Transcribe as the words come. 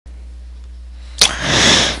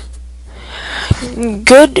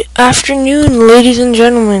Good afternoon, ladies and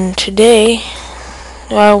gentlemen. Today,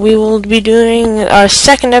 we will be doing our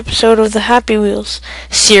second episode of the Happy Wheels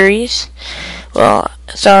series. Well,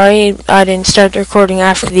 sorry, I didn't start the recording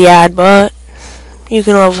after the ad, but you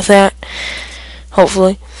can live with that,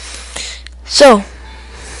 hopefully. So,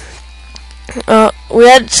 we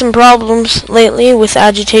had some problems lately with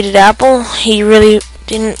Agitated Apple. He really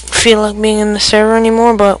didn't feel like being in the server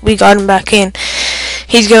anymore, but we got him back in.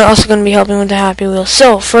 He's also gonna be helping with the Happy Wheels.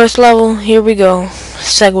 So, first level, here we go.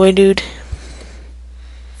 Segway dude.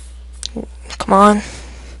 Come on.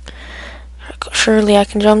 Surely I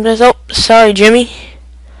can jump this. Oh, sorry, Jimmy.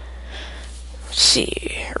 Let's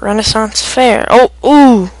see. Renaissance Fair. Oh,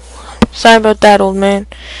 ooh. Sorry about that, old man.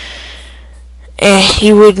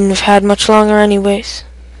 He wouldn't have had much longer anyways.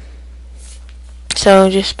 So,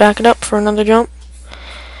 just back it up for another jump.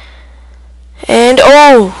 And,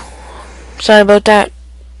 oh! Sorry about that.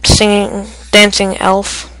 Dancing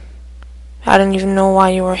elf. I don't even know why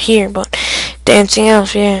you were here, but dancing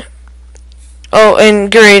elf, yeah. Oh,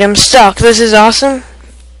 and great, I'm stuck. This is awesome.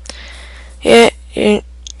 Yeah,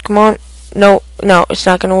 come on. No, it's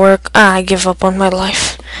not gonna work. I give up on my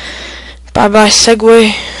life. Bye-bye,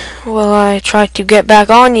 Segway. Well, I tried to get back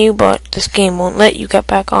on you, but this game won't let you get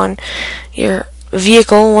back on your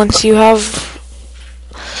vehicle once you have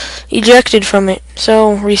ejected from it.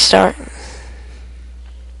 So, restart.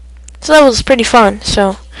 So that was pretty fun,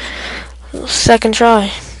 so second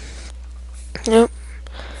try. Yep.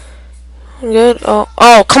 Good.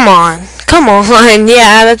 Oh, come on.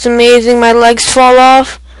 Yeah, that's amazing. My legs fall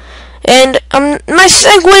off. And my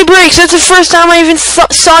Segway brakes. That's the first time I even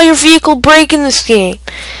saw your vehicle brake in this game.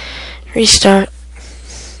 Restart.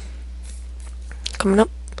 Coming up.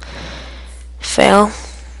 Fail.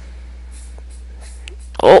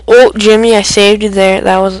 Oh, Jimmy, I saved you there.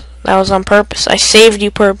 That was on purpose. I saved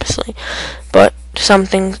you purposely. But some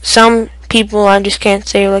people I just can't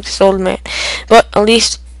save, like this old man. But at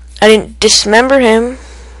least I didn't dismember him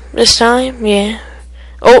this time. Yeah.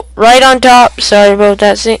 Oh, right on top. Sorry about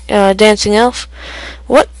that, dancing elf.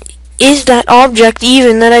 What is that object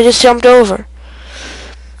even that I just jumped over?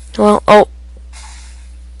 Well, oh.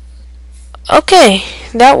 Okay,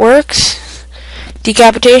 that works.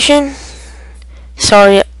 Decapitation.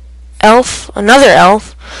 Sorry, elf. Another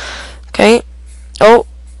elf. Okay. Oh,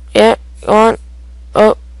 yeah, go on.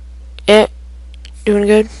 Oh, yeah. Doing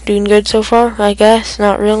good so far, I guess.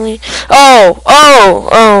 Not really.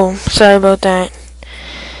 Oh, sorry about that.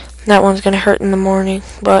 That one's gonna hurt in the morning,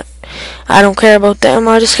 but I don't care about them.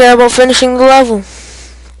 I just care about finishing the level.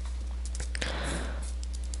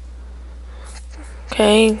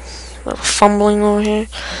 Okay, a little fumbling over here.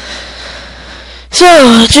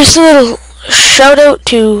 So, just a little shout out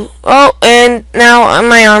to, and now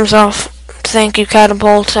my arm's off. Thank you,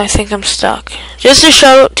 Catapult. I think I'm stuck. Just a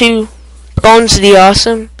shout out to Bones the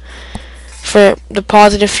Awesome for the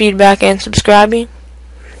positive feedback and subscribing.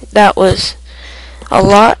 That was a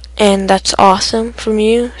lot, and that's awesome from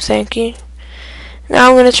you. Thank you. Now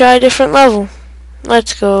I'm gonna try a different level.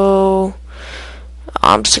 Let's go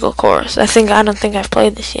obstacle course. I don't think I've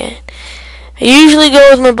played this yet. I usually go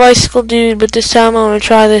with my bicycle dude, but this time I'm gonna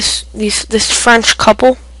try this French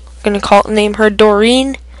couple. I'm gonna name her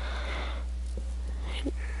Doreen.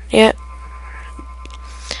 Yep.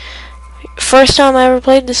 First time I ever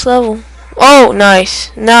played this level. Oh,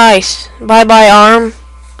 nice. Bye-bye, arm.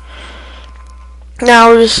 Now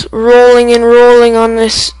we're just rolling on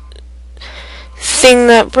this thing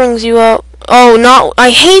that brings you up. Oh, no, I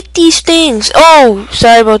hate these things. Oh,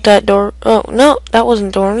 sorry about that, Oh, no, that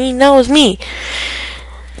wasn't Doreen. That was me.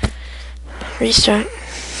 Restart.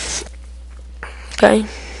 Okay.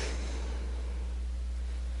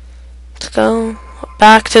 Let's go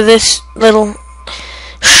back to this little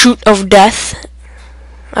chute of death,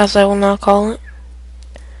 as I will now call it.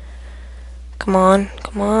 Come on.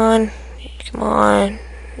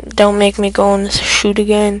 Don't make me go in this chute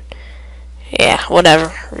again. Yeah,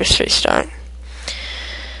 whatever. Just restart.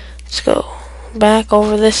 Let's go back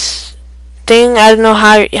over this thing. I don't know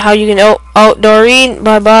how you can. Oh, Doreen,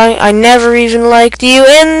 bye-bye. I never even liked you,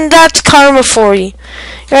 and that's karma for you.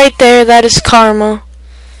 Right there, that is karma.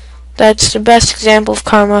 That's the best example of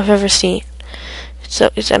karma I've ever seen. So,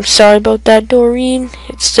 I'm sorry about that, Doreen.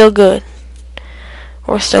 It's still good.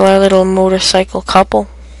 We're still our little motorcycle couple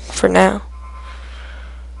for now.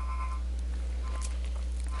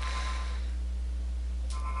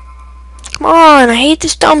 Come on, I hate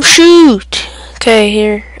this dumb chute. Okay,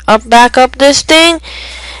 here. Back up this thing.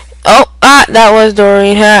 Oh, that was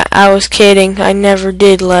Doreen. Ha, I was kidding. I never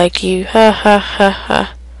did like you.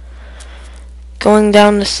 Ha. Going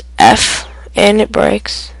down this F, and it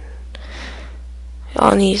breaks.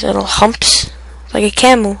 on these little humps, like a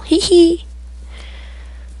camel. Hee hee.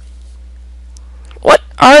 What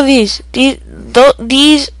are these?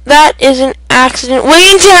 That is an accident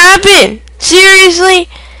waiting to happen. Seriously?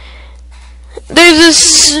 There's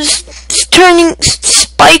this turning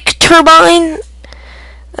spike turbine.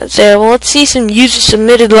 That's it. Well, let's see some user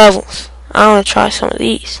submitted levels. I want to try some of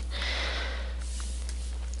these.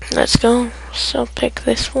 Let's go. So pick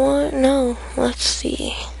this one. No, let's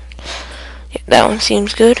see. Yeah, that one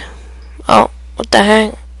seems good. Oh, what the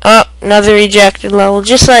heck? Oh, another ejected level,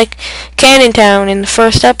 just like Cannon Town in the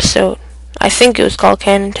first episode. I think it was called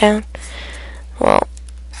Cannon Town. Well,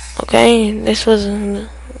 okay, this was...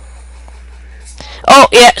 Oh,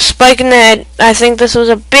 yeah, spike in the head. I think this was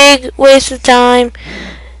a big waste of time,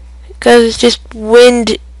 because it's just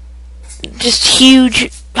wind, just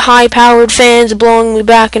huge, high-powered fans blowing me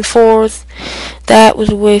back and forth. That was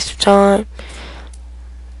a waste of time.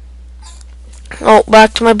 Oh,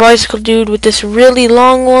 back to my bicycle dude with this really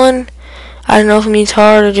long one. I don't know if it means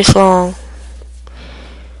hard or just long.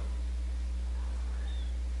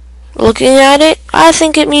 Looking at it, I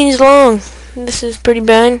think it means long. This is pretty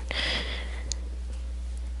bad.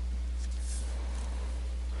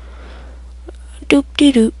 Doop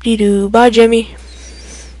de doop de doo. Bye, Jimmy.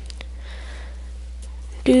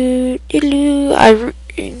 Do do do.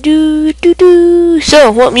 Do do do. So,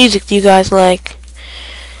 what music do you guys like?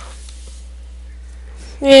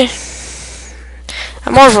 Yeah,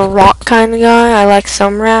 I'm more of a rock kind of guy. I like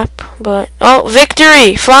some rap, but... Oh,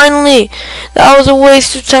 victory! Finally! That was a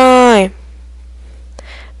waste of time.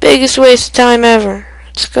 Biggest waste of time ever.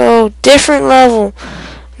 Let's go. Different level.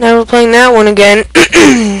 Never playing that one again.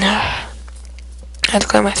 I had to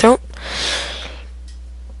clear my throat.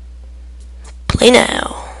 Play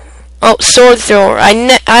now. Oh, sword thrower. I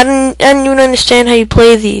didn't even understand how you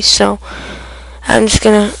play these, so... I'm just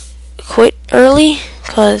gonna quit early,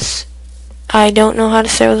 because I don't know how to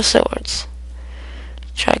throw the swords.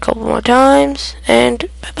 Try a couple more times, and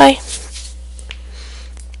bye-bye.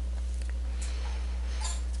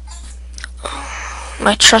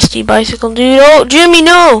 My trusty bicycle dude. Oh, Jimmy,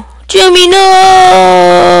 no! Jimmy,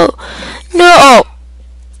 no! No! Oh.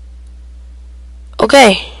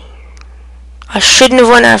 Okay. I shouldn't have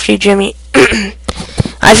went after you, Jimmy.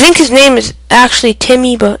 I think his name is actually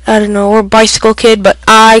Timmy, but I don't know, or Bicycle Kid, but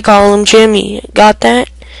I call him Jimmy. Got that?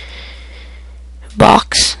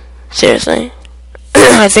 Box. Seriously.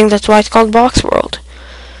 I think that's why it's called Box World.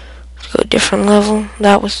 Let's go a different level.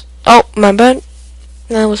 That was... Oh, my bad.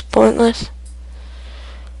 That was pointless.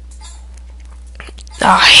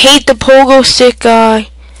 I hate the pogo stick guy.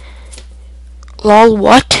 Lol,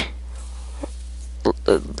 what?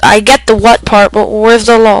 I get the what part, but where's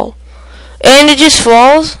the lol? And it just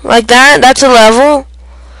falls like that. That's a level.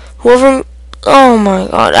 Whoever... Oh my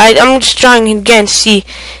god. I'm just trying again to see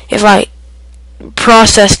if I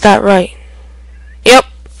processed that right. Yep.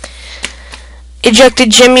 Ejected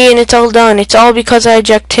Jimmy and it's all done. It's all because I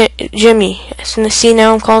ejected Jimmy. So see,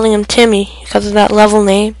 now I'm calling him Timmy because of that level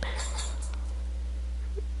name.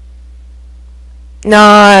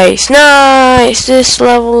 Nice. Nice. This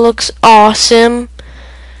level looks awesome.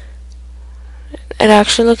 It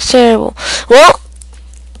actually looks terrible. Well,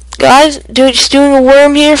 guys, just doing a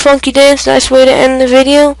worm here, funky dance, nice way to end the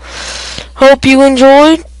video. Hope you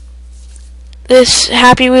enjoyed this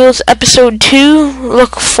Happy Wheels episode 2.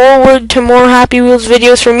 Look forward to more Happy Wheels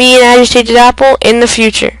videos from me and Agitated Apple in the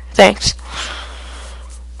future. Thanks.